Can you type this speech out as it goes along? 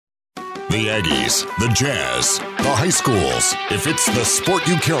The Aggies, the Jazz, the high schools. If it's the sport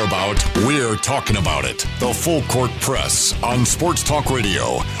you care about, we're talking about it. The Full Court Press on Sports Talk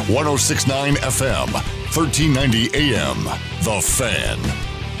Radio, 106.9 FM, 1390 AM. The Fan.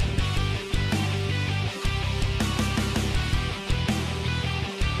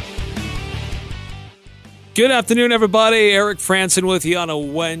 Good afternoon, everybody. Eric Frandsen with you on a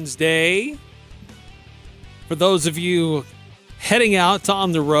Wednesday. For those of you heading out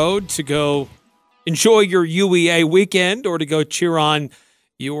on the road to go enjoy your UEA weekend or to go cheer on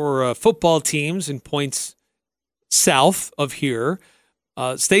your football teams in points south of here,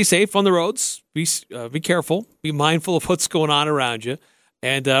 stay safe on the roads. Be careful. Be mindful of what's going on around you,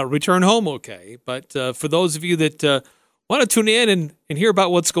 and return home okay. But for those of you that want to tune in and hear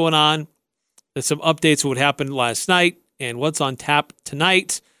about what's going on, there's some updates of what happened last night and what's on tap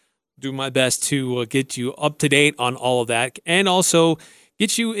tonight. Do my best to get you up to date on all of that and also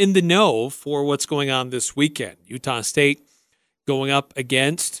get you in the know for what's going on this weekend. Utah State going up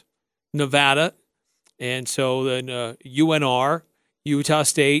against Nevada. And so then UNR, Utah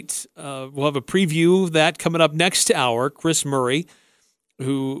State, we'll have a preview of that coming up next hour. Chris Murray,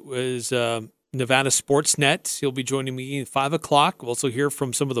 who is Nevada Sportsnet, he'll be joining me at 5 o'clock. We'll also hear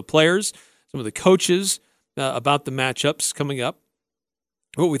from some of the players, some of the coaches about the matchups coming up,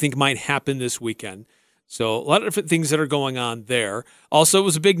 what we think might happen this weekend. So a lot of different things that are going on there. Also, it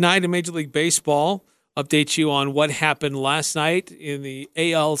was a big night in Major League Baseball. Update you on what happened last night in the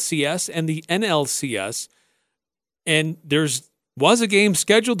ALCS and the NLCS. And was a game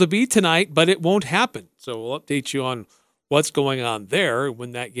scheduled to be tonight, but it won't happen. So we'll update you on what's going on there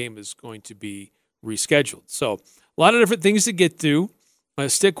when that game is going to be rescheduled. So a lot of different things to get through.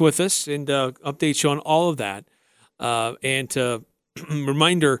 Stick with us and update you on all of that.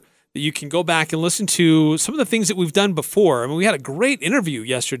 Reminder that you can go back and listen to some of the things that we've done before. I mean, we had a great interview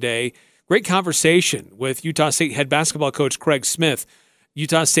yesterday, great conversation with Utah State head basketball coach Craig Smith.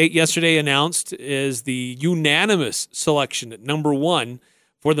 Utah State yesterday announced as the unanimous selection at number 1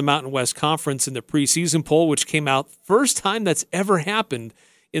 for the Mountain West Conference in the preseason poll, which came out first time that's ever happened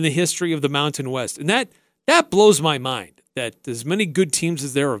in the history of the Mountain West. And that blows my mind that as many good teams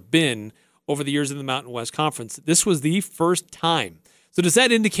as there have been over the years in the Mountain West Conference, this was the first time. So does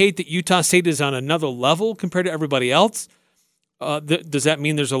that indicate that Utah State is on another level compared to everybody else? Does that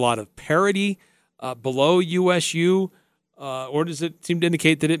mean there's a lot of parity below USU? Or does it seem to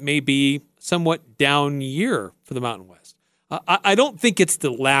indicate that it may be somewhat down year for the Mountain West? I don't think it's the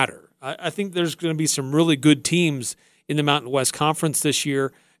latter. I think there's going to be some really good teams in the Mountain West Conference this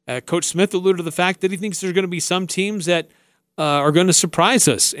year. Coach Smith alluded to the fact that he thinks there's going to be some teams that are going to surprise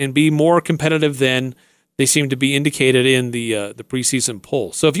us and be more competitive than they seem to be indicated in the preseason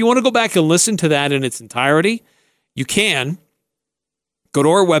poll. So if you want to go back and listen to that in its entirety, you can. Go to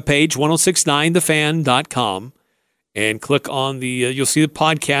our webpage, 1069thefan.com, and click on the, you'll see the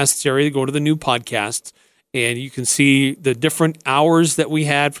podcasts area. Go to the new podcasts, and you can see the different hours that we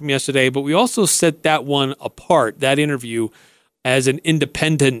had from yesterday. But we also set that one apart, that interview, as an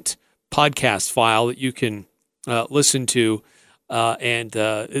independent podcast file that you can listen to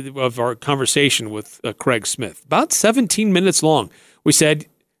of our conversation with Craig Smith. About 17 minutes long. We said,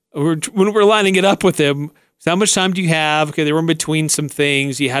 when we're lining it up with him, how much time do you have? Okay, they were in between some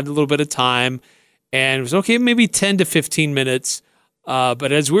things. You had a little bit of time. And it was, okay, maybe 10 to 15 minutes.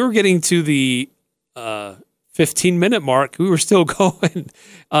 But as we were getting to the 15-minute mark, we were still going.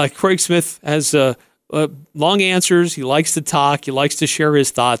 Craig Smith has long answers. He likes to talk. He likes to share his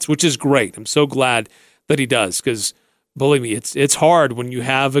thoughts, which is great. I'm so glad that he does because, believe me, it's hard when you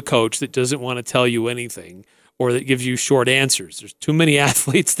have a coach that doesn't want to tell you anything or that gives you short answers. There's too many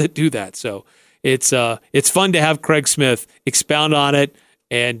athletes that do that. So it's fun to have Craig Smith expound on it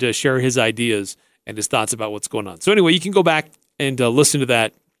and share his ideas and his thoughts about what's going on. So anyway, you can go back and listen to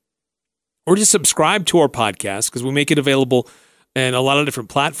that or just subscribe to our podcast because we make it available in a lot of different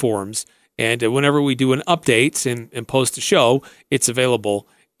platforms. And whenever we do an update and post a show, it's available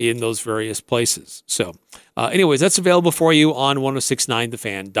in those various places. So anyways, that's available for you on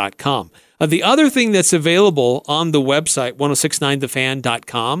 1069thefan.com. The other thing that's available on the website,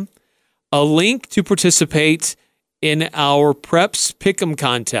 1069thefan.com, a link to participate in our Preps Pick'em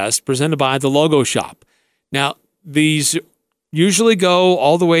contest presented by the Logo Shop. Now, these usually go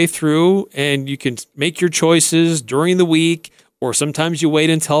all the way through, and you can make your choices during the week, or sometimes you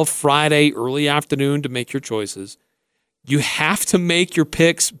wait until Friday early afternoon to make your choices. You have to make your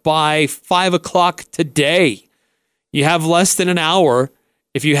picks by 5 o'clock today. You have less than an hour,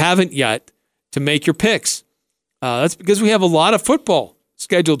 if you haven't yet, to make your picks. That's because we have a lot of football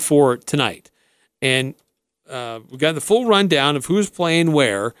scheduled for tonight. And we got the full rundown of who's playing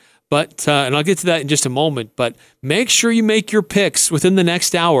where. But and I'll get to that in just a moment. But make sure you make your picks within the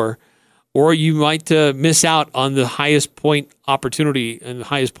next hour, or you might miss out on the highest point opportunity and the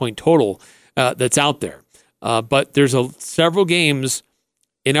highest point total that's out there. But there's several games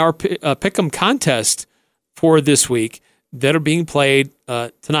in our Pick'em contest for this week that are being played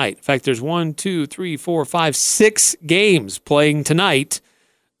tonight. In fact, there's 6 games playing tonight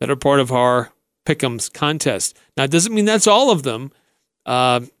that are part of our Pick'ems contest. Now, it doesn't mean that's all of them,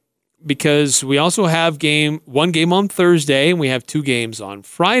 because we also have one game on Thursday, and we have 2 games on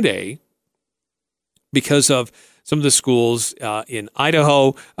Friday because of some of the schools in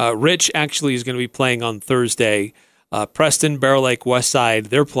Idaho. Rich actually is going to be playing on Thursday. Preston, Bear Lake, Westside,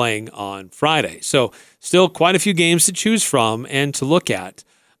 they're playing on Friday. So still quite a few games to choose from and to look at.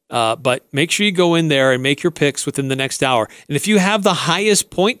 But make sure you go in there and make your picks within the next hour. And if you have the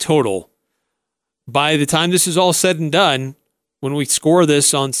highest point total by the time this is all said and done, when we score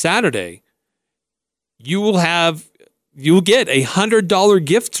this on Saturday, you will get a $100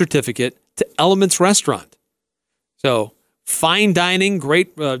 gift certificate to Elements Restaurant. So fine dining,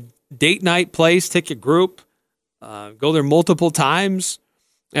 great date night place, take a group, go there multiple times,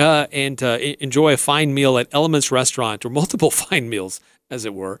 and enjoy a fine meal at Elements Restaurant, or multiple fine meals, as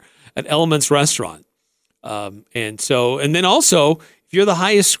it were, at Elements Restaurant. And then also, if you're the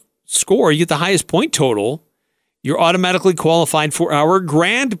highest score, you get the highest point total, you're automatically qualified for our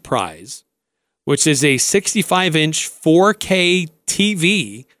grand prize, which is a 65-inch 4K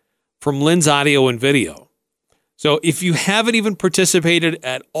TV from Lens Audio and Video. So if you haven't even participated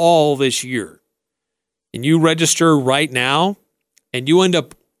at all this year, and you register right now, and you end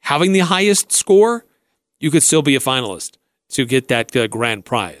up having the highest score, you could still be a finalist to get that grand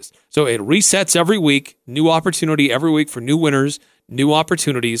prize. So it resets every week, new opportunity every week for new winners, new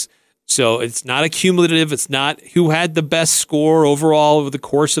opportunities. So it's not accumulative. It's not who had the best score overall over the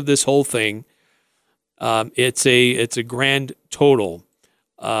course of this whole thing. It's a grand total.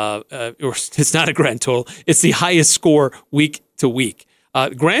 Or it's not a grand total. It's the highest score week to week.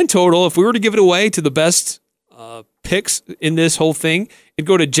 Grand total, if we were to give it away to the best picks in this whole thing, it'd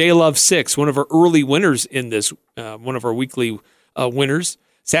go to JLove6, one of our early winners in this, one of our weekly winners.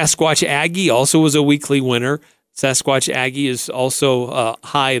 Sasquatch Aggie also was a weekly winner. Sasquatch Aggie is also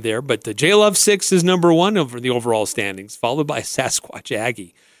high there, but the JLove6 is number 1 over the overall standings, followed by Sasquatch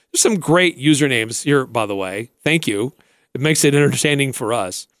Aggie. There's some great usernames here, by the way. Thank you. It makes it entertaining for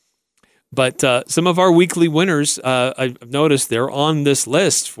us. But some of our weekly winners, I've noticed they're on this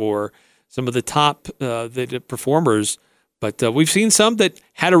list for some of the top the performers. But we've seen some that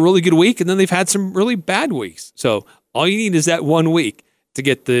had a really good week, and then they've had some really bad weeks. So all you need is that 1 week to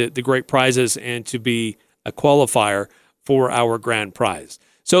get the great prizes and to be a qualifier for our grand prize.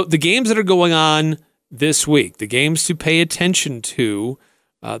 So the games that are going on this week, the games to pay attention to,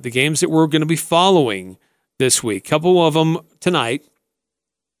 the games that we're going to be following this week, a couple of them tonight.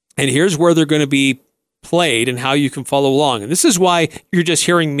 And here's where they're going to be played and how you can follow along. And this is why you're just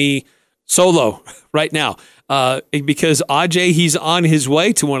hearing me solo right now, because Ajay, he's on his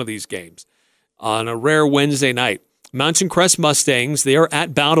way to one of these games on a rare Wednesday night. Mountain Crest Mustangs, they are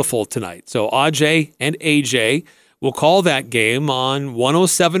at Bountiful tonight. So Ajay and AJ will call that game on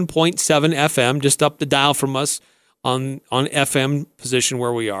 107.7 FM, just up the dial from us on FM position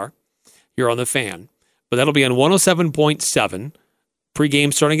where we are here on the Fan. But that'll be on 107.7.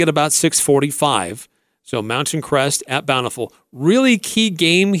 Pre-game starting at about 6:45. So Mountain Crest at Bountiful. Really key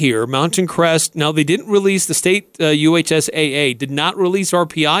game here. Mountain Crest, now they didn't release, the state UHSAA did not release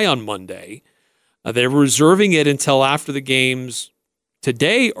RPI on Monday. They're reserving it until after the games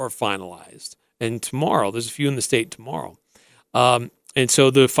today are finalized. And tomorrow, there's a few in the state tomorrow. And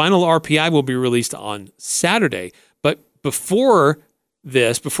so the final RPI will be released on Saturday. But before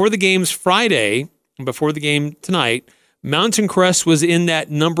the games Friday, and before the game tonight, Mountain Crest was in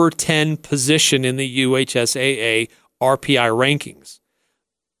that number 10 position in the UHSAA RPI rankings.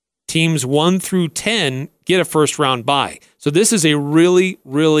 Teams 1 through 10 get a first round bye. So this is a really,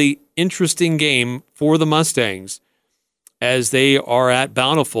 really interesting game for the Mustangs as they are at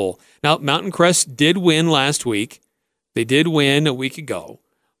Bountiful. Now, Mountain Crest did win last week. They did win a week ago.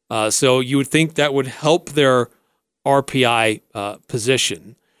 So you would think that would help their RPI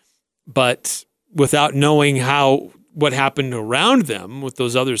position. But without knowing what happened around them with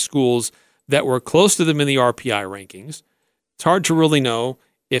those other schools that were close to them in the RPI rankings, it's hard to really know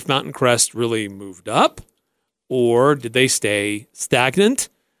if Mountain Crest really moved up, or did they stay stagnant,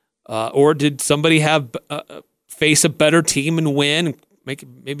 or did somebody face a better team and win,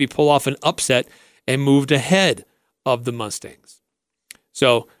 maybe pull off an upset and moved ahead of the Mustangs.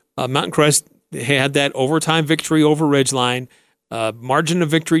 So Mountain Crest had that overtime victory over Ridgeline. Margin of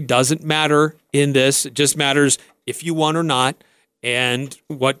victory doesn't matter in this. It just matters if you won or not, and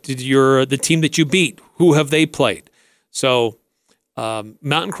what did the team that you beat, who have they played? So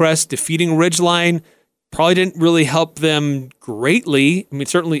Mountain Crest defeating Ridgeline probably didn't really help them greatly. I mean,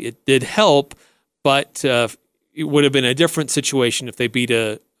 certainly it did help, but it would have been a different situation if they beat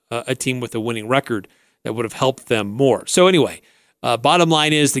a team with a winning record that would have helped them more. So anyway, bottom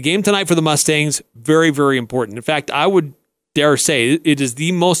line is the game tonight for the Mustangs, very, very important. In fact, I would dare say it is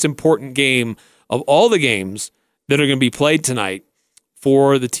the most important game of all the games that are going to be played tonight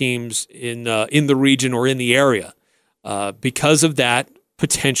for the teams in the region or in the area, because of that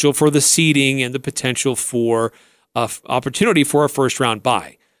potential for the seeding and the potential for opportunity for a first-round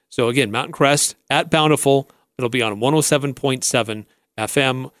bye. So again, Mountain Crest at Bountiful. It'll be on 107.7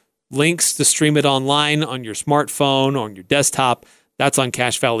 FM. Links to stream it online on your smartphone, on your desktop. That's on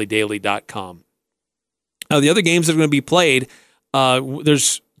CashValleyDaily.com. Now, the other games that are going to be played,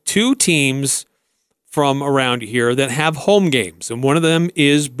 there's two teams from around here that have home games, and one of them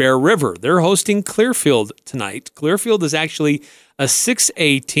is Bear River. They're hosting Clearfield tonight. Clearfield is actually a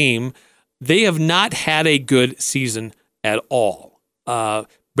 6A team. They have not had a good season at all. Bear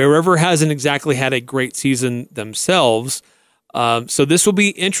River hasn't exactly had a great season themselves, so this will be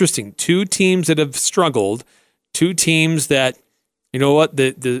interesting. Two teams that have struggled, two teams that, you know what,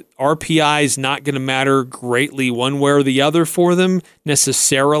 the RPI is not going to matter greatly one way or the other for them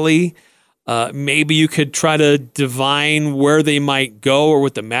necessarily. Maybe you could try to divine where they might go or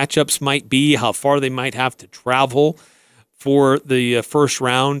what the matchups might be, how far they might have to travel for the first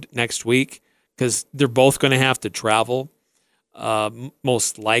round next week, because they're both going to have to travel,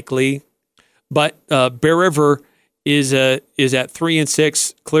 most likely. But Bear River is at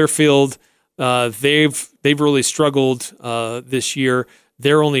 3-6. Clearfield, they've really struggled this year.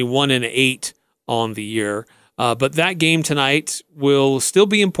 They're only 1-8 on the year. But that game tonight will still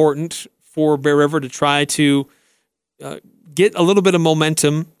be important for Bear River to try to get a little bit of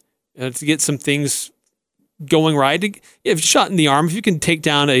momentum, to get some things going right. If you're shot in the arm, if you can take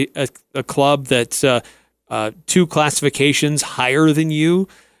down a club that's two classifications higher than you,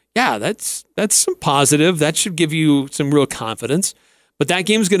 yeah, that's some positive. That should give you some real confidence. But that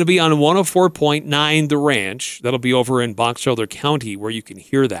game's going to be on 104.9 The Ranch. That'll be over in Box Elder County where you can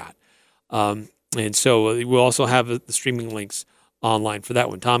hear that. And so we'll also have the streaming links online for that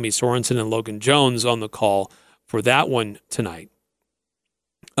one. Tommy Sorensen and Logan Jones on the call for that one tonight.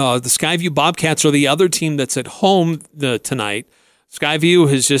 The Skyview Bobcats are the other team that's at home tonight. Skyview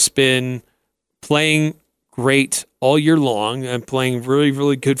has just been playing great all year long and playing really,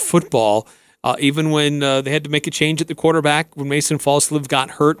 really good football. Even when they had to make a change at the quarterback, when Mason Falsliv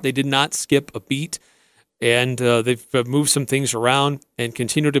got hurt, they did not skip a beat. And they've moved some things around and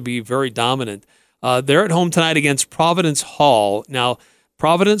continue to be very dominant. They're at home tonight against Providence Hall. Now,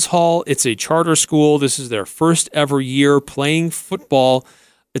 Providence Hall, it's a charter school. This is their first ever year playing football.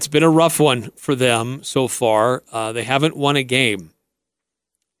 It's been a rough one for them so far. They haven't won a game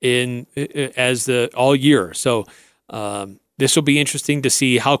all year. So this will be interesting to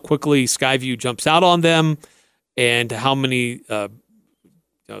see how quickly Skyview jumps out on them and how many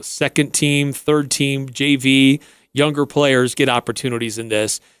second team, third team, JV, younger players get opportunities in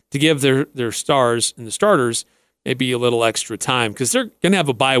this to give their stars and the starters maybe a little extra time, because they're going to have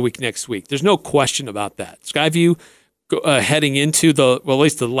a bye week next week. There's no question about that. Skyview heading into at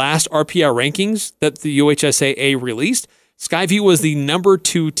least the last RPI rankings that the UHSAA released, Skyview was the number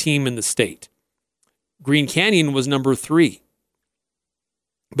 2 team in the state. Green Canyon was number 3.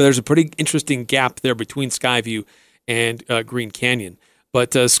 But there's a pretty interesting gap there between Skyview and Green Canyon.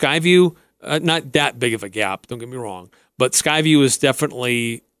 But Skyview, not that big of a gap, don't get me wrong, but Skyview is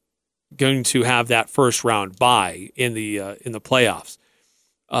definitely going to have that first round bye in the playoffs.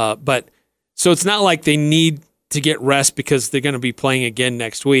 But so it's not like they need to get rest because they're going to be playing again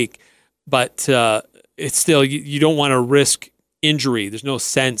next week. But it's still, you don't want to risk injury. There's no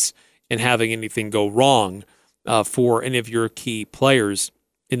sense in having anything go wrong for any of your key players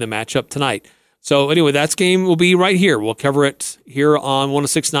in the matchup tonight. So anyway, that game will be right here. We'll cover it here on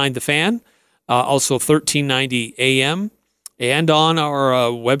 106.9 The Fan, also 1390 AM, and on our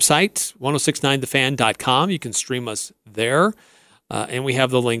website, 1069thefan.com. You can stream us there. And we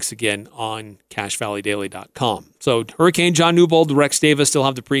have the links again on CashValleyDaily.com. So Hurricane John Newbold, Rex Davis still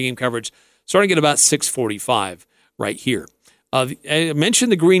have the pregame coverage starting at about 6:45 right here. I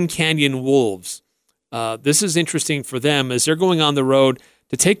mentioned the Green Canyon Wolves. This is interesting for them as they're going on the road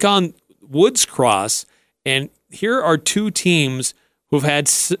to take on Woods Cross. And here are two teams who've had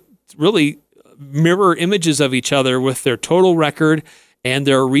really mirror images of each other with their total record and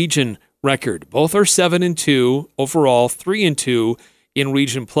their region record. Both are 7-2 overall, 3-2 in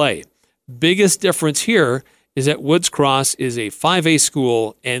region play. Biggest difference here is that Woods Cross is a 5A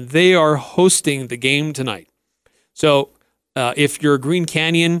school, and they are hosting the game tonight. So if you're Green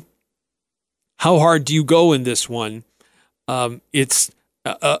Canyon, how hard do you go in this one? It's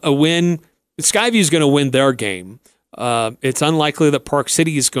a win. Skyview is going to win their game. It's unlikely that Park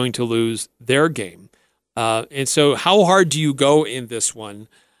City is going to lose their game. And so how hard do you go in this one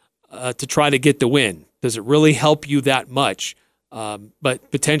to try to get the win? Does it really help you that much? But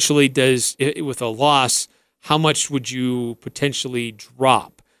potentially with a loss, how much would you potentially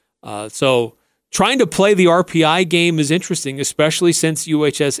drop? So trying to play the RPI game is interesting, especially since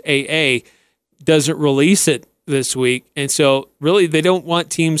UHSAA doesn't release it this week. And so really they don't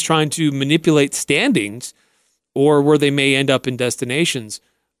want teams trying to manipulate standings or where they may end up in destinations.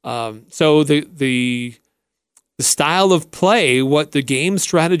 So the style of play, what the game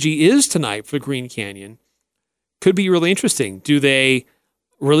strategy is tonight for Green Canyon, could be really interesting. Do they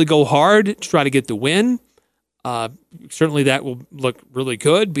really go hard to try to get the win? Certainly that will look really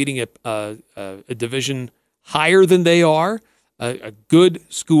good, beating a division higher than they are. A good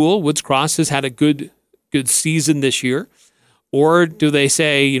school. Woods Cross has had a good season this year. Or do they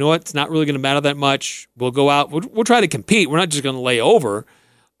say, you know what, it's not really going to matter that much. We'll go out. We'll try to compete. We're not just going to lay over,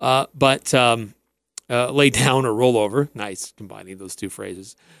 but lay down or roll over. Nice, combining those two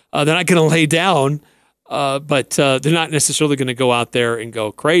phrases. They're not going to lay down, but they're not necessarily going to go out there and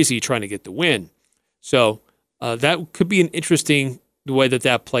go crazy trying to get the win. So that could be an interesting way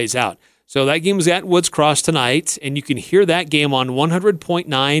that plays out. So that game is at Woods Cross tonight, and you can hear that game on 100.9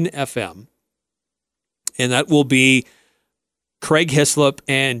 FM. And that will be Craig Hislop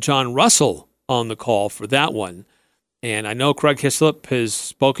and John Russell on the call for that one. And I know Craig Hislop has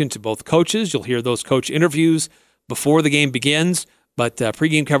spoken to both coaches. You'll hear those coach interviews before the game begins, but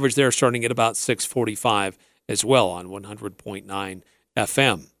pregame coverage there starting at about 6:45 as well on 100.9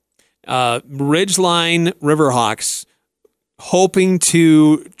 FM. Ridgeline Riverhawks hoping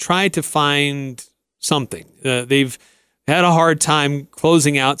to try to find something. They've had a hard time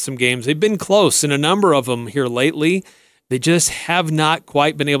closing out some games. They've been close in a number of them here lately. They just have not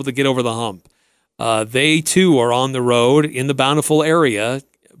quite been able to get over the hump. They, too, are on the road in the Bountiful area,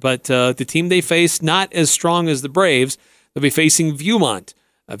 but the team they face, not as strong as the Braves. They'll be facing Viewmont.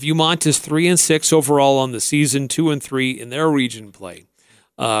 Viewmont is 3-6 overall on the season, 2-3 in their region play.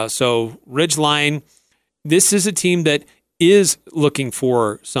 So Ridgeline, this is a team that is looking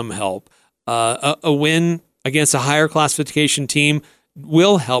for some help. A win against a higher classification team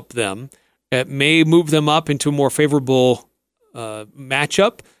will help them. It may move them up into a more favorable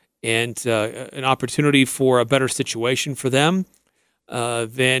matchup and an opportunity for a better situation for them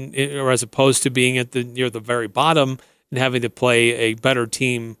or as opposed to being near the very bottom and having to play a better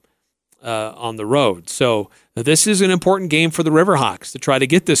team on the road. So this is an important game for the Riverhawks to try to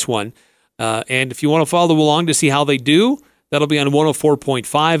get this one. And if you want to follow along to see how they do, that'll be on 104.5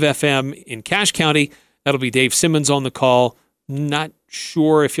 FM in Cache County. That'll be Dave Simmons on the call. Not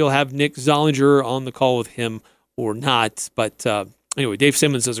sure if you'll have Nick Zollinger on the call with him or not. But anyway, Dave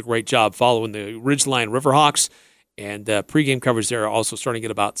Simmons does a great job following the Ridgeline Riverhawks. And pregame coverage there also starting at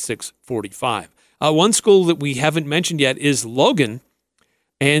about 6:45. One school that we haven't mentioned yet is Logan.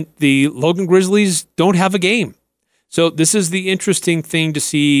 And the Logan Grizzlies don't have a game. So this is the interesting thing to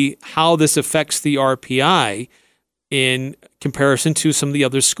see how this affects the RPI in comparison to some of the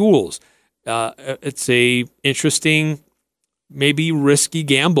other schools. It's a interesting, maybe risky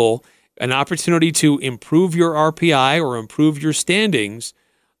gamble, an opportunity to improve your RPI or improve your standings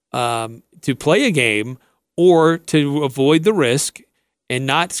to play a game or to avoid the risk and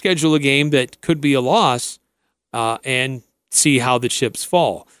not schedule a game that could be a loss and see how the chips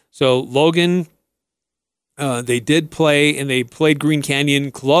fall. So Logan, they did play, and they played Green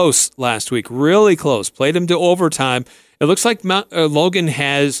Canyon close last week, really close, played them to overtime. It looks like Logan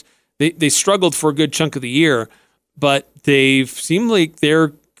has, they struggled for a good chunk of the year, but they've seemed like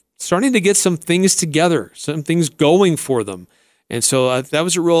they're starting to get some things together, some things going for them. And so that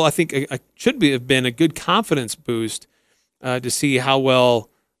was a real, I think, should have been a good confidence boost to see how well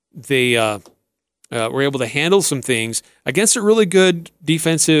they were able to handle some things against a really good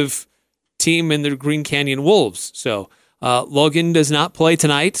defensive team in the Green Canyon Wolves. So Logan does not play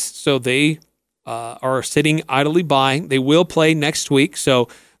tonight, so they are sitting idly by. They will play next week, so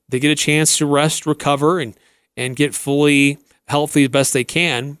they get a chance to rest, recover, and get fully healthy as best they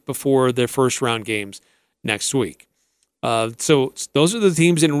can before their first round games next week. So those are the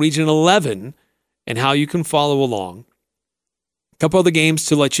teams in Region 11 and how you can follow along. A couple other games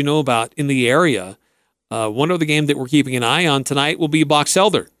to let you know about in the area. One other game that we're keeping an eye on tonight will be Box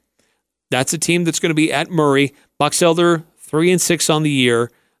Elder. That's a team that's going to be at Murray. Box Elder 3-6 on the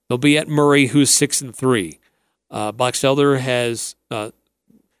year. They'll be at Murray, who's 6-3. Box Elder has,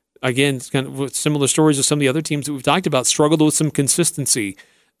 again, it's kind of with similar stories of some of the other teams that we've talked about, struggled with some consistency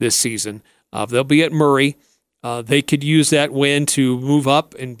this season. They'll be at Murray. They could use that win to move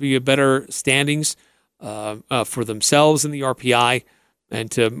up and be a better standings for themselves in the RPI,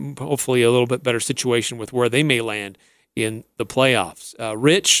 and to hopefully a little bit better situation with where they may land in the playoffs.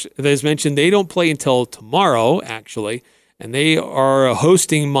 Rich, as mentioned, they don't play until tomorrow, actually, and they are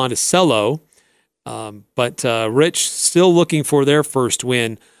hosting Monticello. But Rich still looking for their first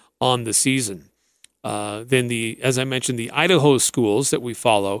win on the season. Then as I mentioned, the Idaho schools that we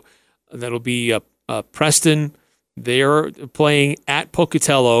follow, that'll be Preston. They're playing at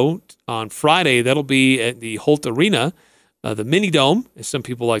Pocatello on Friday. That'll be at the Holt Arena, the Mini Dome, as some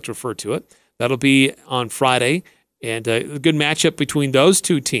people like to refer to it. That'll be on Friday, and a good matchup between those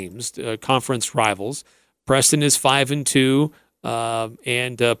two teams, conference rivals. Preston is 5-2.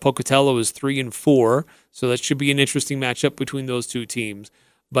 And Pocatello is 3-4, so that should be an interesting matchup between those two teams.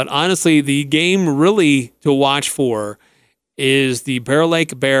 But honestly, the game really to watch for is the Bear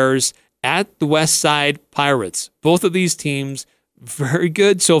Lake Bears at the West Side Pirates. Both of these teams very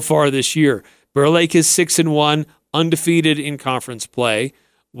good so far this year. Bear Lake is 6-1, undefeated in conference play.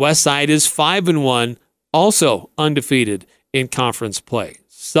 West Side is 5-1, also undefeated in conference play.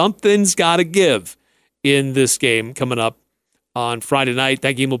 Something's got to give in this game coming up on Friday night.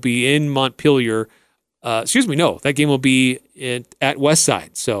 That game will be in Montpelier. That game will be at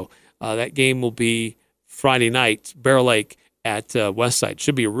Westside. So that game will be Friday night, Bear Lake at Westside.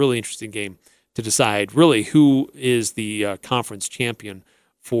 Should be a really interesting game to decide really who is the conference champion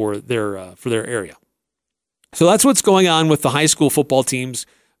for their area. So that's what's going on with the high school football teams,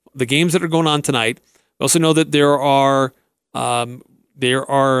 the games that are going on tonight. We also know that there are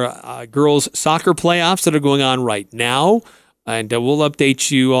girls soccer playoffs that are going on right now. And we'll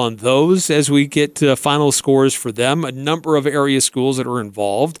update you on those as we get to final scores for them. A number of area schools that are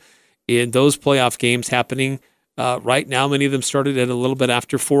involved in those playoff games happening right now. Many of them started at a little bit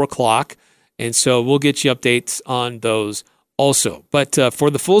after 4 o'clock. And so we'll get you updates on those also. But for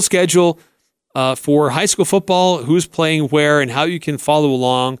the full schedule for high school football, who's playing where and how you can follow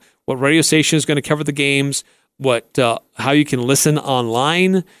along, what radio station is going to cover the games, how you can listen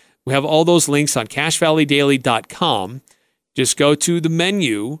online, we have all those links on CashValleyDaily.com. Just go to the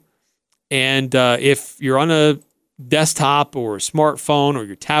menu, and if you're on a desktop or a smartphone or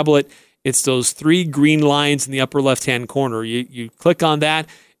your tablet, it's those 3 green lines in the upper left-hand corner. You click on that,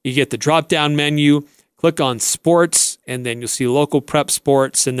 you get the drop-down menu, click on sports, and then you'll see local prep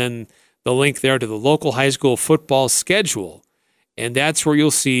sports, and then the link there to the local high school football schedule. And that's where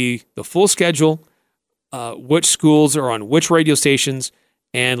you'll see the full schedule, which schools are on which radio stations,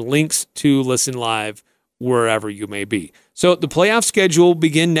 and links to listen live wherever you may be. So the playoff schedule will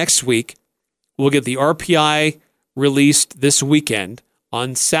begin next week. We'll get the RPI released this weekend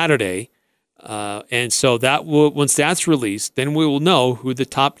on Saturday. And so once that's released, then we will know who the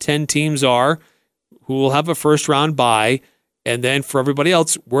top 10 teams are, who will have a first round bye, and then for everybody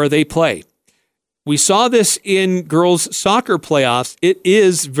else, where they play. We saw this in girls soccer playoffs. It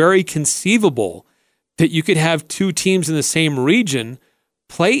is very conceivable that you could have 2 teams in the same region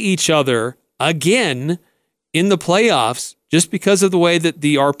play each other again in the playoffs just because of the way that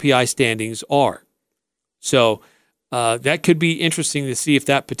the RPI standings are. So that could be interesting to see if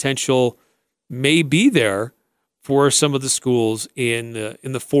that potential may be there for some of the schools in the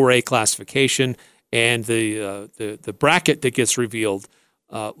 4A classification and the bracket that gets revealed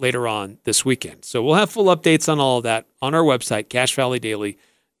later on this weekend. So we'll have full updates on all of that on our website,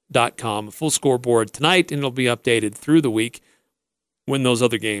 CashValleyDaily.com. A full scoreboard tonight, and it'll be updated through the week when those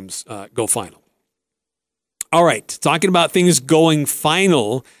other games go final. All right, talking about things going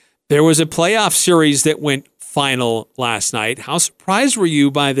final, there was a playoff series that went final last night. How surprised were you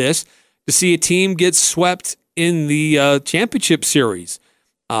by this to see a team get swept in the championship series?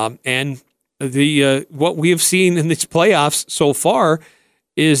 And what we have seen in these playoffs so far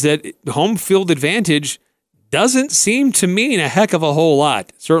is that home field advantage doesn't seem to mean a heck of a whole lot.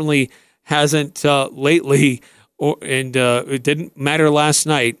 It certainly hasn't lately, and it didn't matter last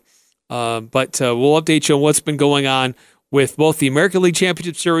night. But we'll update you on what's been going on with both the American League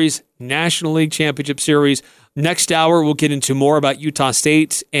Championship Series, National League Championship Series. Next hour, we'll get into more about Utah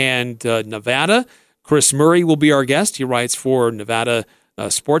State and Nevada. Chris Murray will be our guest. He writes for Nevada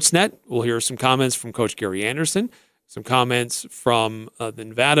Sportsnet. We'll hear some comments from Coach Gary Anderson, some comments from the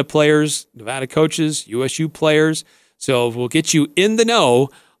Nevada players, Nevada coaches, USU players. So we'll get you in the know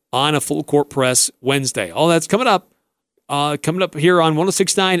on a Full Court Press Wednesday. All that's coming up coming up here on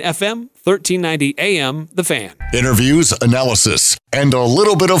 106.9 FM, 1390 AM, The Fan. Interviews, analysis, and a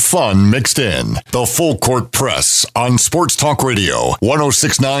little bit of fun mixed in. The Full Court Press on Sports Talk Radio,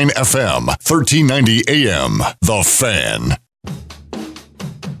 106.9 FM, 1390 AM, The Fan.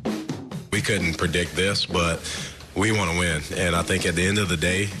 We couldn't predict this, but we want to win. And I think at the end of the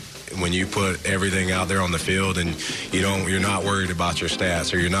day, when you put everything out there on the field and you're not worried about your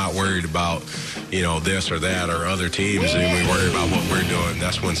stats, or you're not worried about, this or that or other teams, and we worry about what we're doing,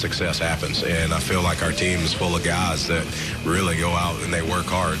 that's when success happens. And I feel like our team is full of guys that really go out and they work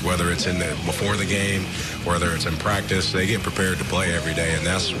hard, whether it's before the game, whether it's in practice. They get prepared to play every day, and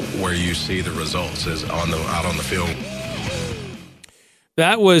that's where you see the results is out on the field.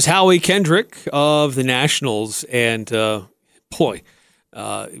 That was Howie Kendrick of the Nationals, and what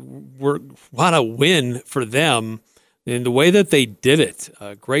a win for them in the way that they did it.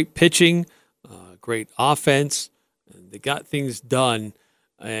 Great pitching, great offense. They got things done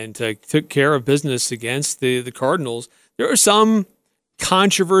and took care of business against the Cardinals. There was some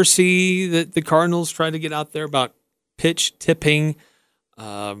controversy that the Cardinals tried to get out there about pitch tipping.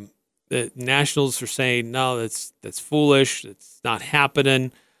 The Nationals are saying, no, that's foolish. It's not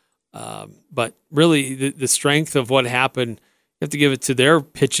happening. But really, the strength of what happened, you have to give it to their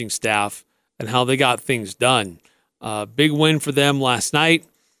pitching staff and how they got things done. Big win for them last night,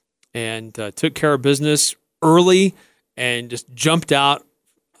 and took care of business early and just jumped out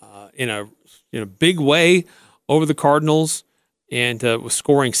in a big way over the Cardinals, and was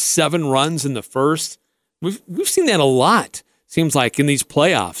scoring 7 runs in the first. We've seen that a lot, seems like, in these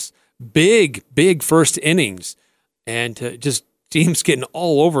playoffs. Big first innings, and just teams getting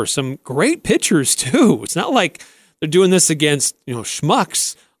all over. Some great pitchers too. It's not like they're doing this against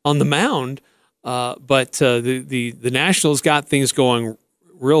schmucks on the mound, but the Nationals got things going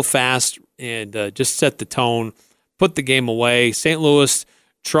real fast and just set the tone, put the game away. St. Louis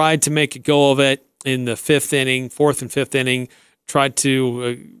tried to make a go of it in the 4th and 5th inning. Tried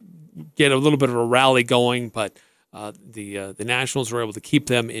to get a little bit of a rally going, but the Nationals were able to keep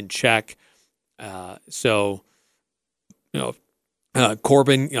them in check.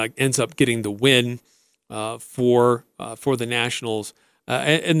 Corbin ends up getting the win for the Nationals,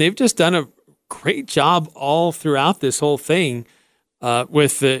 and they've just done a great job all throughout this whole thing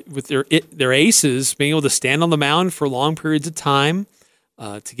with their aces being able to stand on the mound for long periods of time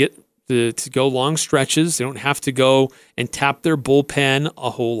to go long stretches. They don't have to go and tap their bullpen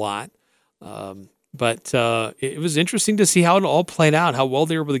a whole lot. But it was interesting to see how it all played out, how well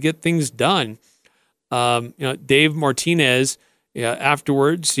they were able to get things done. Dave Martinez,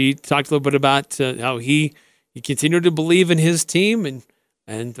 afterwards, he talked a little bit about how he continued to believe in his team,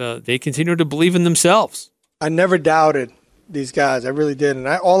 and they continued to believe in themselves. I never doubted these guys. I really did. And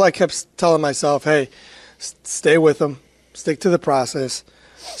all I kept telling myself, hey, stay with them, stick to the process,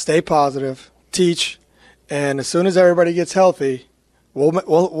 stay positive, teach, and as soon as everybody gets healthy,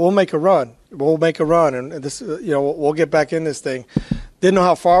 we'll make a run. We'll make a run, and this, we'll get back in this thing. Didn't know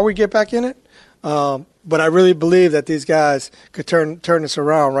how far we get back in it, but I really believe that these guys could turn this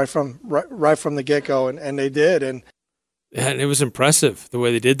around right from the get-go, and they did. And it was impressive the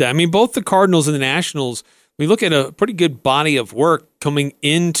way they did that. I mean, both the Cardinals and the Nationals, we look at a pretty good body of work coming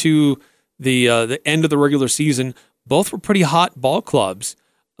into the end of the regular season. Both were pretty hot ball clubs.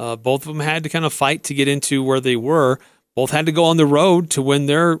 Both of them had to kind of fight to get into where they were. Both had to go on the road to win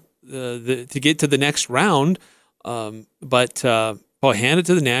to get to the next round. But hand it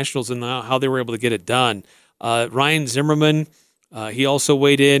to the Nationals and how they were able to get it done. Ryan Zimmerman, he also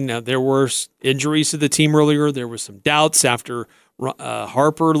weighed in. Now, there were injuries to the team earlier. There were some doubts after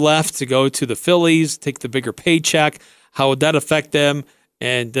Harper left to go to the Phillies, take the bigger paycheck. How would that affect them?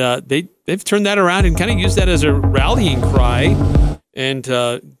 And they've turned that around and kind of used that as a rallying cry and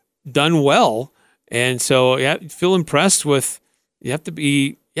done well. And so feel impressed with. You have to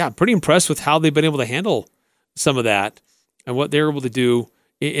be pretty impressed with how they've been able to handle some of that and what they were able to do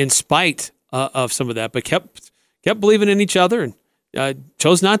in spite of some of that, but kept believing in each other and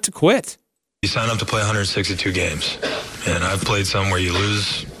chose not to quit. You sign up to play 162 games, and I've played some where you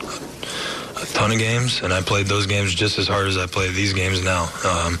lose a ton of games, and I played those games just as hard as I play these games now.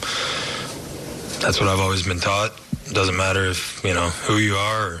 That's what I've always been taught. It doesn't matter if who you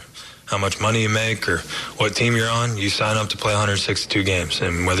are or how much money you make or what team you're on. You sign up to play 162 games,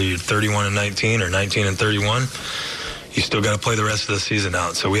 and whether you're 31-19 or 19-31, you still got to play the rest of the season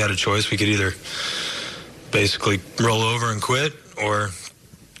out. So we had a choice. We could either basically roll over and quit, or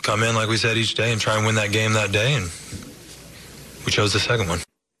come in, like we said, each day and try and win that game that day, and we chose the second one.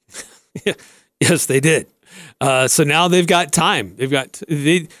 Yes, they did. So now they've got time.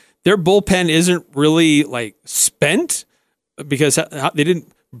 Their bullpen isn't really spent, because they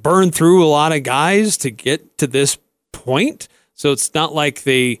didn't burn through a lot of guys to get to this point. So it's not like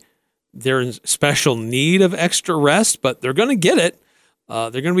they're in special need of extra rest, but they're going to get it.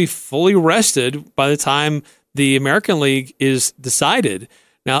 They're going to be fully rested by the time the American League is decided.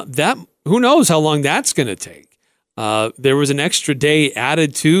 Now, who knows how long that's going to take? There was an extra day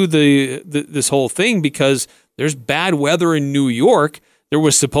added to this whole thing because there's bad weather in New York. There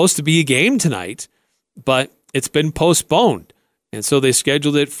was supposed to be a game tonight, but it's been postponed. And so they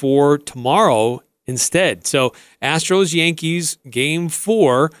scheduled it for tomorrow instead. So Astros-Yankees Game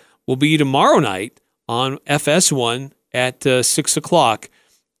 4 will be tomorrow night on FS1 at 6 o'clock.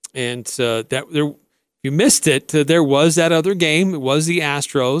 And you missed it. There was that other game. It was the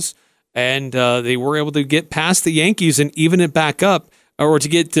Astros. And they were able to get past the Yankees and even it back up, or to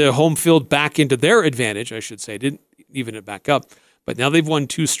get home field back into their advantage, I should say. Didn't even it back up. But now they've won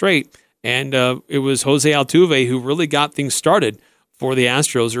 2 straight. And it was Jose Altuve who really got things started for the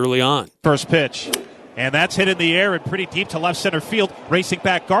Astros early on. First pitch. And that's hit in the air and pretty deep to left center field. Racing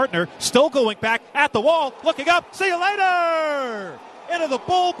back Gardner, still going back at the wall, looking up. See you later! Into the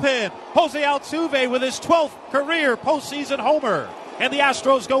bullpen. Jose Altuve with his 12th career postseason homer. And the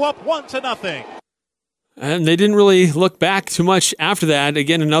Astros go up 1-0. And they didn't really look back too much after that.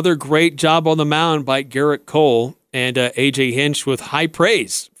 Again, another great job on the mound by Garrett Cole and A.J. Hinch with high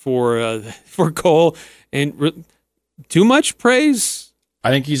praise for Cole. And too much praise? I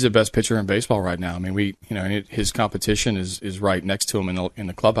think he's the best pitcher in baseball right now. I mean, his competition is right next to him in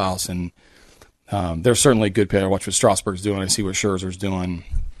the clubhouse, and they're certainly good pitcher. I watch what Strasburg's doing. I see what Scherzer's doing.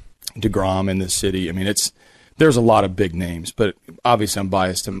 DeGrom in this city. I mean, there's a lot of big names, but obviously I'm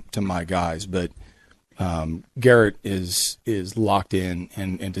biased to my guys. But Garrett is locked in,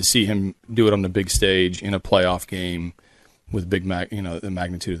 and to see him do it on the big stage in a playoff game with the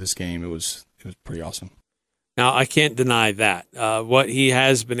magnitude of this game, it was pretty awesome. Now, I can't deny that. What he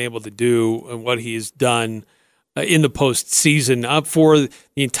has been able to do and what he's done in the postseason up for the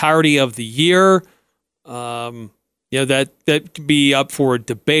entirety of the year, that could be up for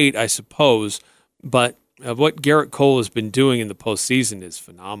debate, I suppose. But what Garrett Cole has been doing in the postseason is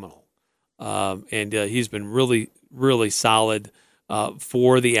phenomenal. And he's been really, really solid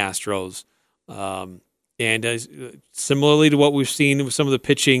for the Astros. And similarly to what we've seen with some of the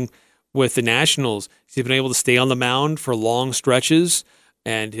pitching with the Nationals, he's been able to stay on the mound for long stretches,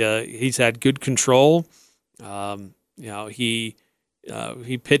 and he's had good control. He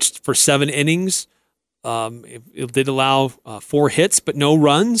pitched for 7 innings. It did allow 4 hits, but no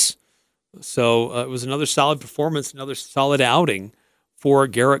runs. So it was another solid performance, another solid outing for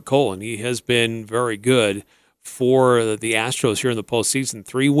Garrett Cole, and he has been very good for the Astros here in the postseason.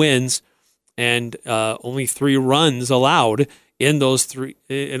 3 wins and only 3 runs allowed in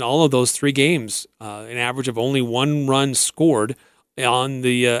all of those 3 games. An average of only 1 run scored on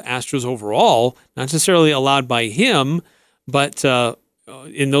the Astros overall, not necessarily allowed by him, but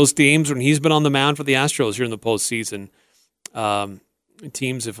in those games when he's been on the mound for the Astros here in the postseason,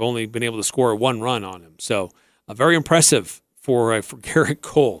 teams have only been able to score 1 run on him. So very impressive for Garrett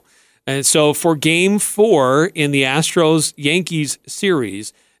Cole. And so for Game 4 in the Astros-Yankees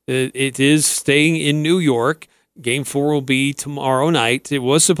series, it is staying in New York. Game 4 will be tomorrow night. It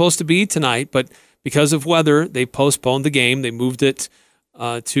was supposed to be tonight, but because of weather, they postponed the game. They moved it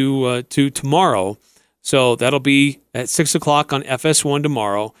to tomorrow. So that'll be at 6 o'clock on FS1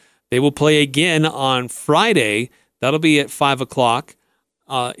 tomorrow. They will play again on Friday. That'll be at 5 o'clock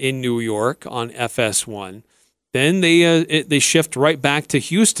in New York on FS1. Then they shift right back to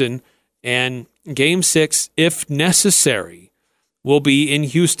Houston, and Game 6, if necessary, will be in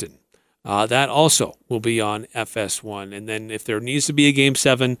Houston. That also will be on FS1. And then if there needs to be a Game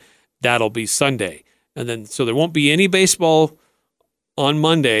 7, that'll be Sunday. And then so there won't be any baseball on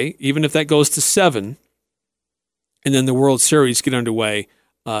Monday, even if that goes to 7. And then the World Series get underway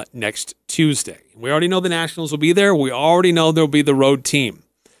next Tuesday. We already know the Nationals will be there. We already know there'll be the road team.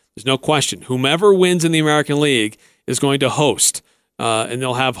 There's no question. Whomever wins in the American League is going to host, and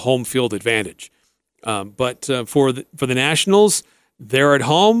they'll have home field advantage. But for the Nationals, they're at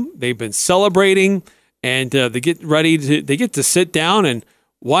home. They've been celebrating, and they get to sit down and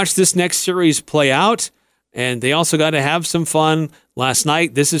watch this next series play out. And they also got to have some fun last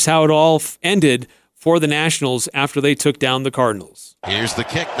night. This is how it all ended for the Nationals after they took down the Cardinals. Here's the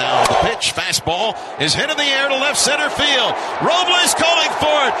kick now. The pitch, fastball, is hit in the air to left center field. Robles calling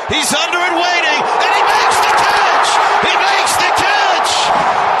for it. He's under and waiting, and he makes the catch! He makes the catch!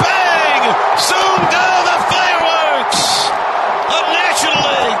 Bang! Zoom down the fireworks! A National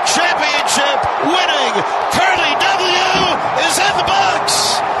League championship winning Curly W is in the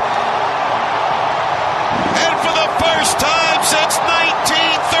box! And for the first time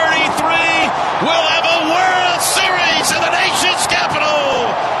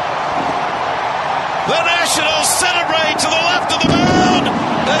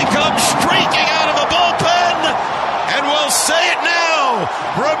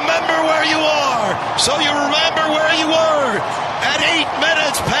remember where you are. So you remember where you were at 8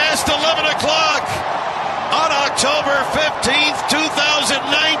 minutes past 11 o'clock on October 15th,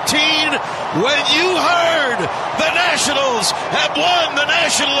 2019, when you heard the Nationals have won the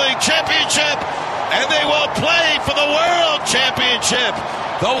National League Championship and they will play for the World Championship,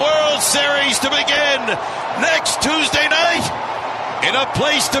 the World Series, to begin next Tuesday night in a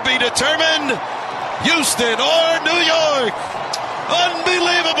place to be determined, Houston or New York.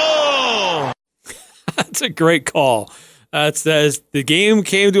 Unbelievable! That's a great call. As the game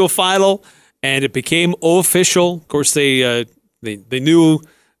came to a final and it became official. Of course, they knew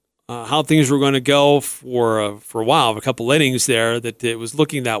how things were going to go for a while, a couple innings there, that it was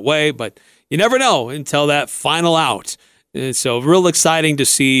looking that way. But you never know until that final out. And so real exciting to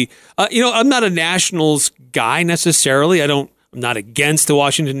see. I'm not a Nationals guy necessarily. I'm not against the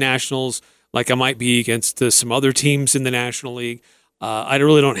Washington Nationals like I might be against some other teams in the National League. I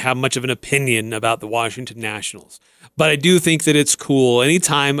really don't have much of an opinion about the Washington Nationals. But I do think that it's cool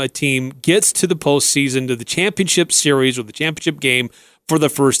anytime a team gets to the postseason, to the championship series or the championship game for the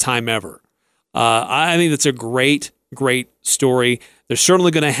first time ever. I think that's a great, great story. They're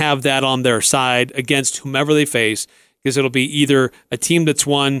certainly going to have that on their side against whomever they face, because it'll be either a team that's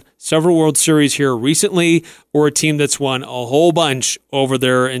won several World Series here recently or a team that's won a whole bunch over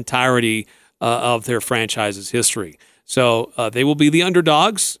their entirety of their franchise's history. So they will be the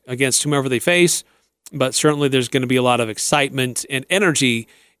underdogs against whomever they face, but certainly there's going to be a lot of excitement and energy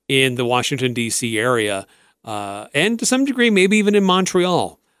in the Washington, D.C. area, and to some degree maybe even in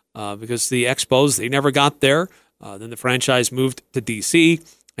Montreal, because the Expos, they never got there. Then the franchise moved to D.C.,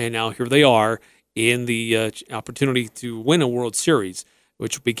 and now here they are in the opportunity to win a World Series,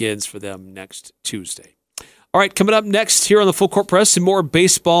 which begins for them next Tuesday. All right, coming up next here on the Full Court Press, some more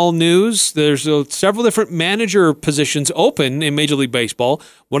baseball news. There's several different manager positions open in Major League Baseball.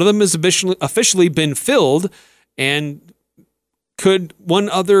 One of them has officially been filled, and could one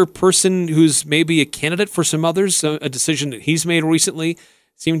other person who's maybe a candidate for some others, a decision that he's made recently,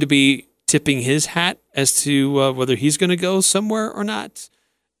 seem to be tipping his hat as to whether he's going to go somewhere or not?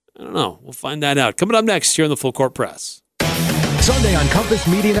 I don't know. We'll find that out. Coming up next here on the Full Court Press. Sunday on Compass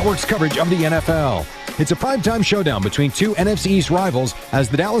Media Network's coverage of the NFL. It's a primetime showdown between two NFC East rivals as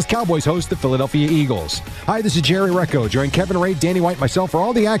the Dallas Cowboys host the Philadelphia Eagles. Hi, this is Jerry Recco. Join Kevin Ray, Danny White, and myself for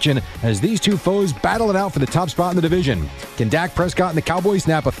all the action as these two foes battle it out for the top spot in the division. Can Dak Prescott and the Cowboys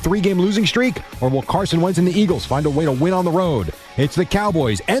snap a 3-game losing streak, or will Carson Wentz and the Eagles find a way to win on the road? It's the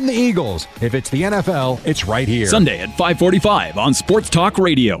Cowboys and the Eagles. If it's the NFL, it's right here. Sunday at 5:45 on Sports Talk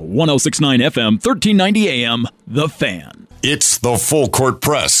Radio, 106.9 FM, 1390 AM, The Fan. It's the Full Court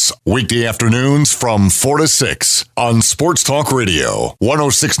Press, weekday afternoons from 4 to 6 on Sports Talk Radio,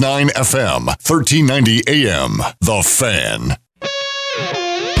 106.9 FM, 1390 AM, The Fan.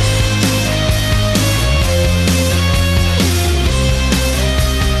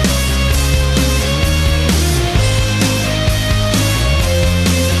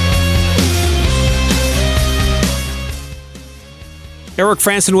 Eric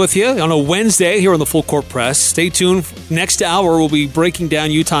Frandsen with you on a Wednesday here on the Full Court Press. Stay tuned. Next hour, we'll be breaking down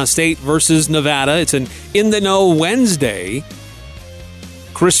Utah State versus Nevada. It's an In the Know Wednesday.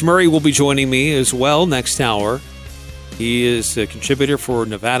 Chris Murray will be joining me as well next hour. He is a contributor for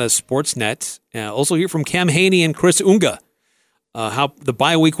Nevada Sportsnet. Also hear from Cam Haney and Chris Unga, how the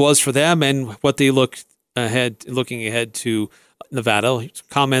bye week was for them and what they looking ahead to Nevada.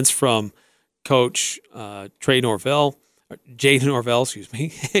 Comments from Coach Jay Norvell,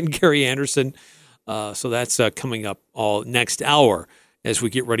 and Gary Anderson. So that's coming up all next hour as we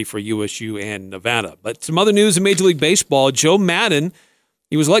get ready for USU and Nevada. But some other news in Major League Baseball. Joe Maddon,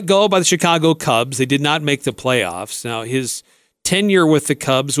 he was let go by the Chicago Cubs. They did not make the playoffs. Now, his tenure with the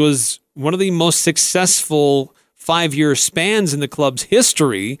Cubs was one of the most successful 5-year spans in the club's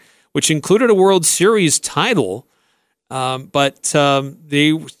history, which included a World Series title. But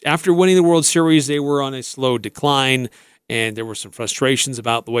after winning the World Series, they were on a slow decline. And there were some frustrations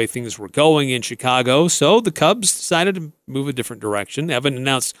about the way things were going in Chicago. So the Cubs decided to move a different direction. They haven't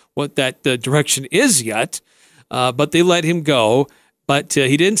announced what that direction is yet, but they let him go. But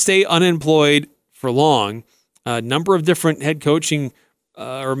he didn't stay unemployed for long. A number of different head coaching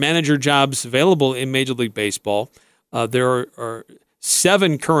or manager jobs available in Major League Baseball. There are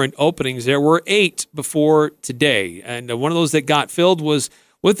 7 current openings. There were 8 before today. And one of those that got filled was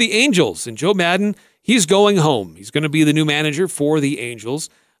with the Angels. And Joe Maddon, he's going home. He's going to be the new manager for the Angels.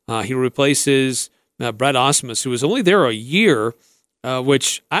 He replaces Brett Osmus, who was only there a year,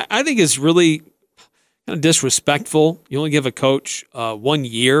 which I think is really kind of disrespectful. You only give a coach 1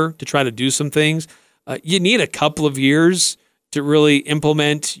 year to try to do some things. You need a couple of years to really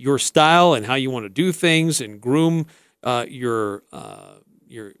implement your style and how you want to do things and groom your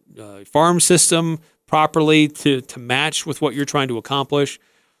farm system properly to match with what you're trying to accomplish.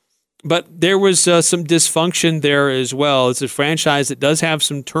 But there was some dysfunction there as well. It's a franchise that does have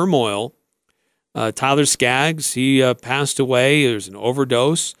some turmoil. Tyler Skaggs, he passed away. There's an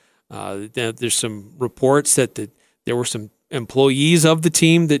overdose. There's some reports that there were some employees of the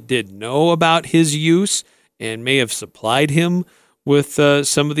team that did know about his use and may have supplied him with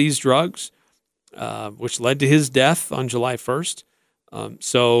some of these drugs, which led to his death on July 1st.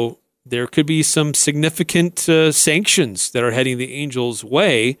 So there could be some significant sanctions that are heading the Angels'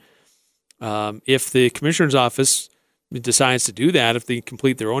 way if the commissioner's office decides to do that, if they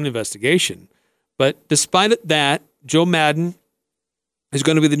complete their own investigation. But despite that, Joe Madden is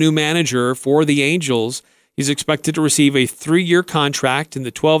going to be the new manager for the Angels. He's expected to receive a 3-year contract in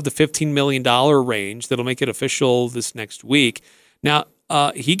the $12 to $15 million range. That'll make it official this next week. Now,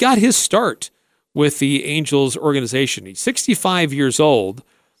 he got his start with the Angels organization. He's 65 years old,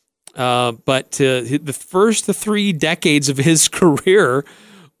 but the first 3 decades of his career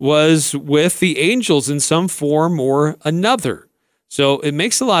was with the Angels in some form or another. So it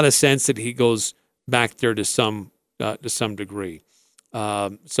makes a lot of sense that he goes back there to some degree.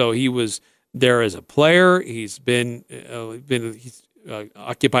 So he was there as a player. He's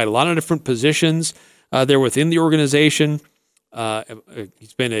occupied a lot of different positions there within the organization.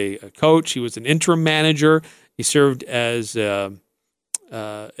 He's been a coach. He was an interim manager. He served as an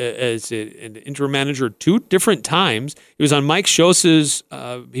interim manager 2 different times. He was on Mike Scioscia's.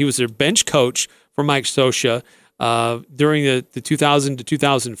 He was their bench coach for Mike Scioscia during the 2000 to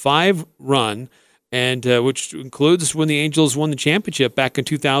 2005 run, and which includes when the Angels won the championship back in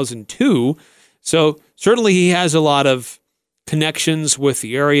 2002. So certainly he has a lot of connections with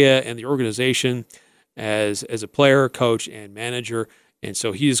the area and the organization as a player, coach, and manager. And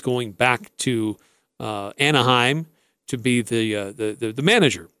so he is going back to Anaheim to be the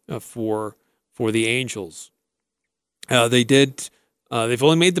manager for the Angels. They've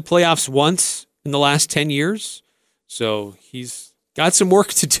only made the playoffs once in the last 10 years, so he's got some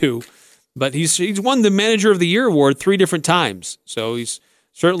work to do. But he's won the Manager of the Year award 3 different times, so he's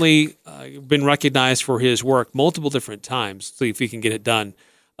certainly been recognized for his work multiple different times. See if he can get it done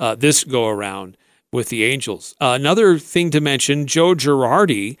this go around with the Angels. Another thing to mention: Joe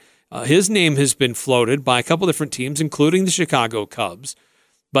Girardi. His name has been floated by a couple different teams, including the Chicago Cubs.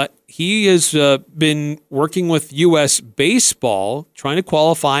 But he has been working with U.S. baseball, trying to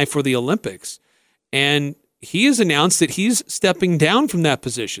qualify for the Olympics. And he has announced that he's stepping down from that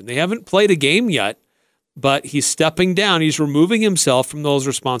position. They haven't played a game yet, but he's stepping down. He's removing himself from those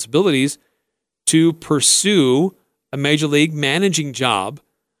responsibilities to pursue a major league managing job.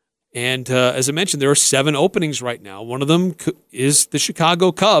 And as I mentioned, there are 7 openings right now. One of them is the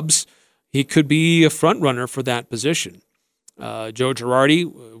Chicago Cubs. He could be a front runner for that position. Joe Girardi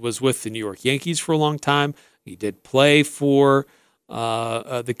was with the New York Yankees for a long time. He did play for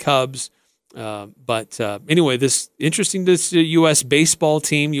the Cubs. But anyway, this U.S. baseball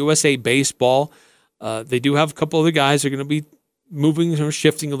team, USA Baseball, they do have a couple other guys that are going to be moving or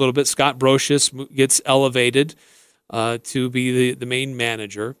shifting a little bit. Scott Brocious gets elevated to be the main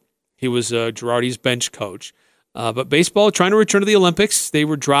manager. He was Girardi's bench coach. But baseball trying to return to the Olympics. They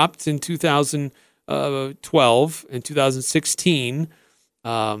were dropped in 2012 and 2016.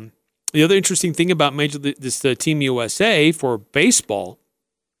 The other interesting thing about this Team USA for baseball,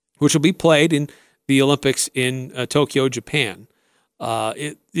 which will be played in the Olympics in Tokyo, Japan,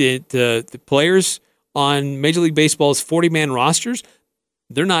 the players on Major League Baseball's 40-man rosters,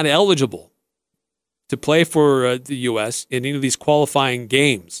 they're not eligible to play for the U.S. in any of these qualifying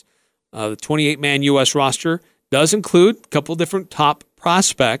games. The 28-man U.S. roster does include a couple different top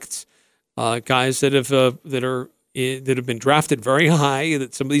prospects, guys that have been drafted very high,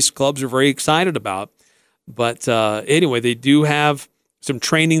 that some of these clubs are very excited about. But anyway, they do have some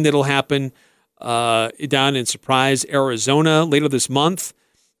training that'll happen down in Surprise, Arizona later this month,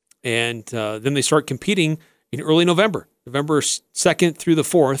 and then they start competing in early November 2nd through the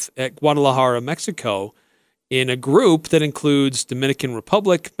 4th at Guadalajara, Mexico, in a group that includes Dominican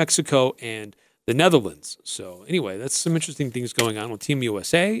Republic, Mexico, and the Netherlands. So anyway, that's some interesting things going on with Team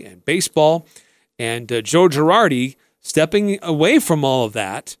USA and baseball. And Joe Girardi stepping away from all of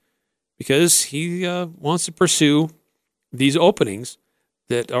that because he wants to pursue these openings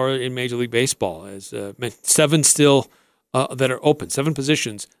that are in Major League Baseball. As 7 still that are open, 7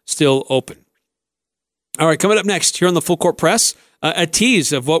 positions still open. All right, coming up next here on the Full Court Press, a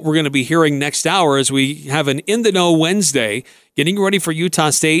tease of what we're going to be hearing next hour as we have an In the Know Wednesday, getting ready for Utah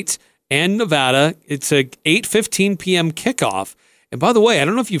State and Nevada. It's a 8:15 p.m. kickoff. And by the way, I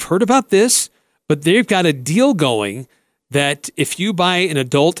don't know if you've heard about this, but they've got a deal going that if you buy an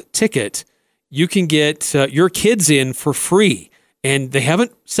adult ticket, you can get your kids in for free. And they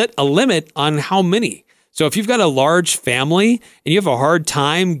haven't set a limit on how many. So if you've got a large family and you have a hard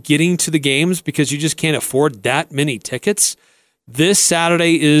time getting to the games because you just can't afford that many tickets, this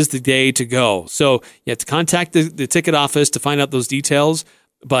Saturday is the day to go. So you have to contact the ticket office to find out those details,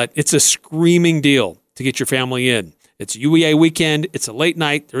 but it's a screaming deal to get your family in. It's UEA weekend. It's a late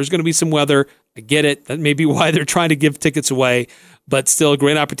night. There's going to be some weather. I get it. That may be why they're trying to give tickets away, but still a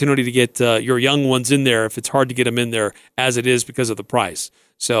great opportunity to get your young ones in there if it's hard to get them in there as it is because of the price.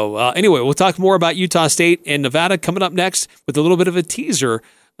 So anyway, we'll talk more about Utah State and Nevada coming up next with a little bit of a teaser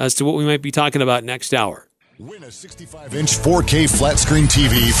as to what we might be talking about next hour. Win a 65-inch 4K flat-screen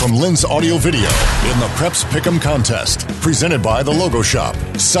TV from Lynn's Audio Video in the Preps Pick'em contest, presented by The Logo Shop.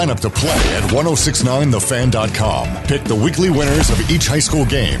 Sign up to play at 1069thefan.com. Pick the weekly winners of each high school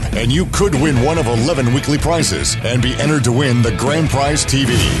game, and you could win one of 11 weekly prizes and be entered to win the grand prize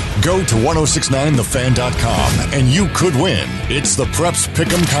TV. Go to 1069thefan.com, and you could win. It's the Preps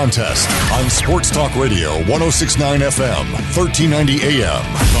Pick'em contest on Sports Talk Radio, 1069 FM, 1390 AM.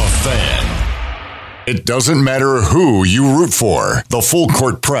 The Fan. It doesn't matter who you root for. The Full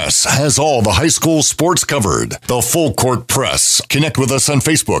Court Press has all the high school sports covered. The Full Court Press. Connect with us on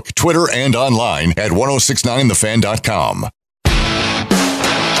Facebook, Twitter, and online at 1069thefan.com.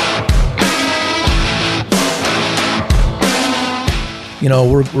 You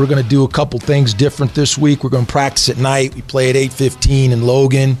know, we're going to do a couple things different this week. We're going to practice at night. We play at 8:15 in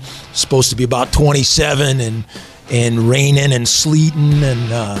Logan. It's supposed to be about 27 and raining and sleeting,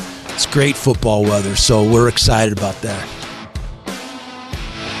 and it's great football weather, so we're excited about that.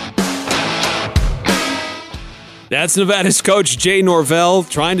 That's Nevada's coach, Jay Norvell,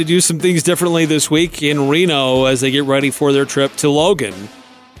 trying to do some things differently this week in Reno as they get ready for their trip to Logan.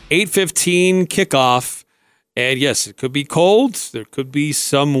 8:15 kickoff, and yes, it could be cold. There could be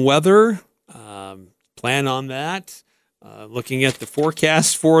some weather. Plan on that. Looking at the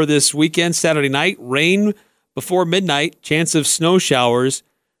forecast for this weekend, Saturday night, rain before midnight, chance of snow showers.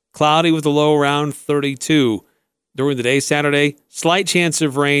 Cloudy with a low around 32. During the day, Saturday, slight chance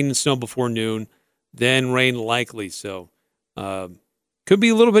of rain and snow before noon, then rain likely. So could be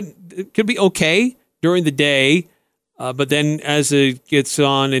a little bit, it could be okay during the day, but then as it gets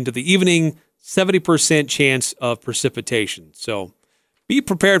on into the evening, 70% chance of precipitation. So be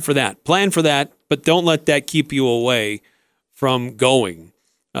prepared for that. Plan for that, but don't let that keep you away from going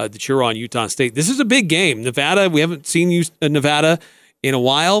to cheer on Utah State. This is a big game. Nevada, we haven't seen Nevada in a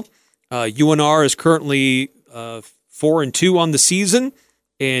while. UNR is currently 4-2 on the season,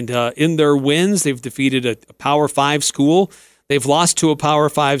 and in their wins, they've defeated a Power 5 school. They've lost to a Power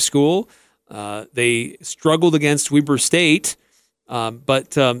 5 school. They struggled against Weber State,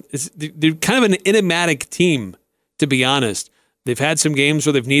 but they're kind of an enigmatic team, to be honest. They've had some games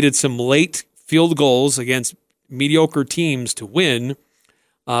where they've needed some late field goals against mediocre teams to win,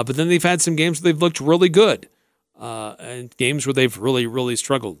 but then they've had some games where they've looked really good. And games where they've really, really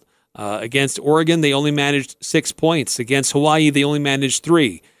struggled. Against Oregon, they only managed 6 points. Against Hawaii, they only managed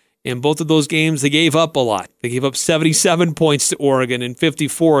 3. In both of those games, they gave up a lot. They gave up 77 points to Oregon and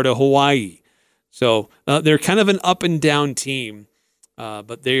 54 to Hawaii. So they're kind of an up-and-down team.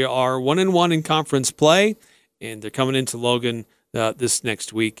 But they are 1-1 in conference play, and they're coming into Logan this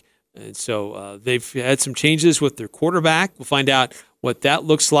next week. And so they've had some changes with their quarterback. We'll find out what that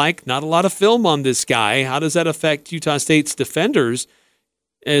looks like. Not a lot of film on this guy. How does that affect Utah State's defenders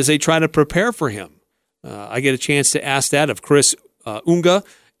as they try to prepare for him? I get a chance to ask that of Chris Unga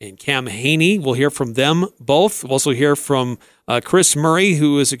and Cam Haney. We'll hear from them both. We'll also hear from Chris Murray,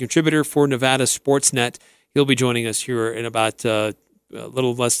 who is a contributor for Nevada Sportsnet. He'll be joining us here in about a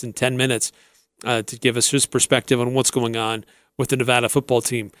little less than 10 minutes to give us his perspective on what's going on with the Nevada football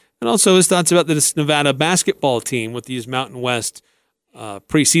team. And also his thoughts about this Nevada basketball team with these Mountain West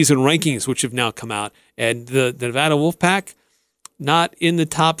preseason rankings, which have now come out, and the Nevada Wolfpack not in the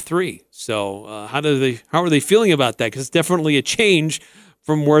top 3. So how are they feeling about that? Because it's definitely a change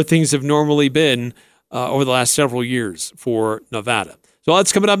from where things have normally been over the last several years for Nevada. So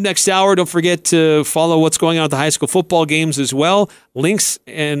that's coming up next hour. Don't forget to follow what's going on at the high school football games as well. Links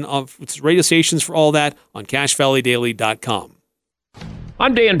and radio stations for all that on CashValleyDaily.com.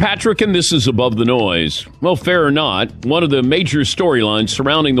 I'm Dan Patrick, and this is Above the Noise. Well, fair or not, one of the major storylines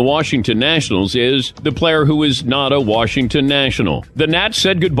surrounding the Washington Nationals is the player who is not a Washington National. The Nats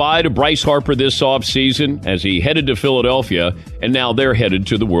said goodbye to Bryce Harper this offseason as he headed to Philadelphia, and now they're headed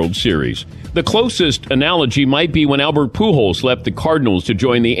to the World Series. The closest analogy might be when Albert Pujols left the Cardinals to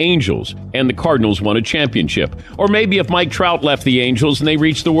join the Angels, and the Cardinals won a championship. Or maybe if Mike Trout left the Angels and they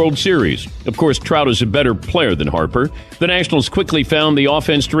reached the World Series. Of course, Trout is a better player than Harper. The Nationals quickly found the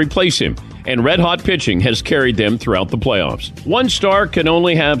offense to replace him, and red-hot pitching has carried them throughout the playoffs. One star can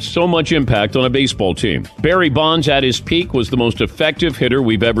only have so much impact on a baseball team. Barry Bonds at his peak was the most effective hitter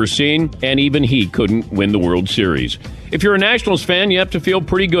we've ever seen, and even he couldn't win the World Series. If you're a Nationals fan, you have to feel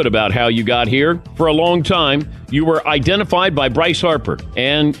pretty good about how you got here. For a long time, you were identified by Bryce Harper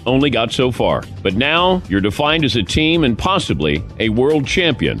and only got so far. But now, you're defined as a team and possibly a world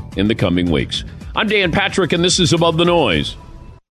champion in the coming weeks. I'm Dan Patrick, and this is Above the Noise.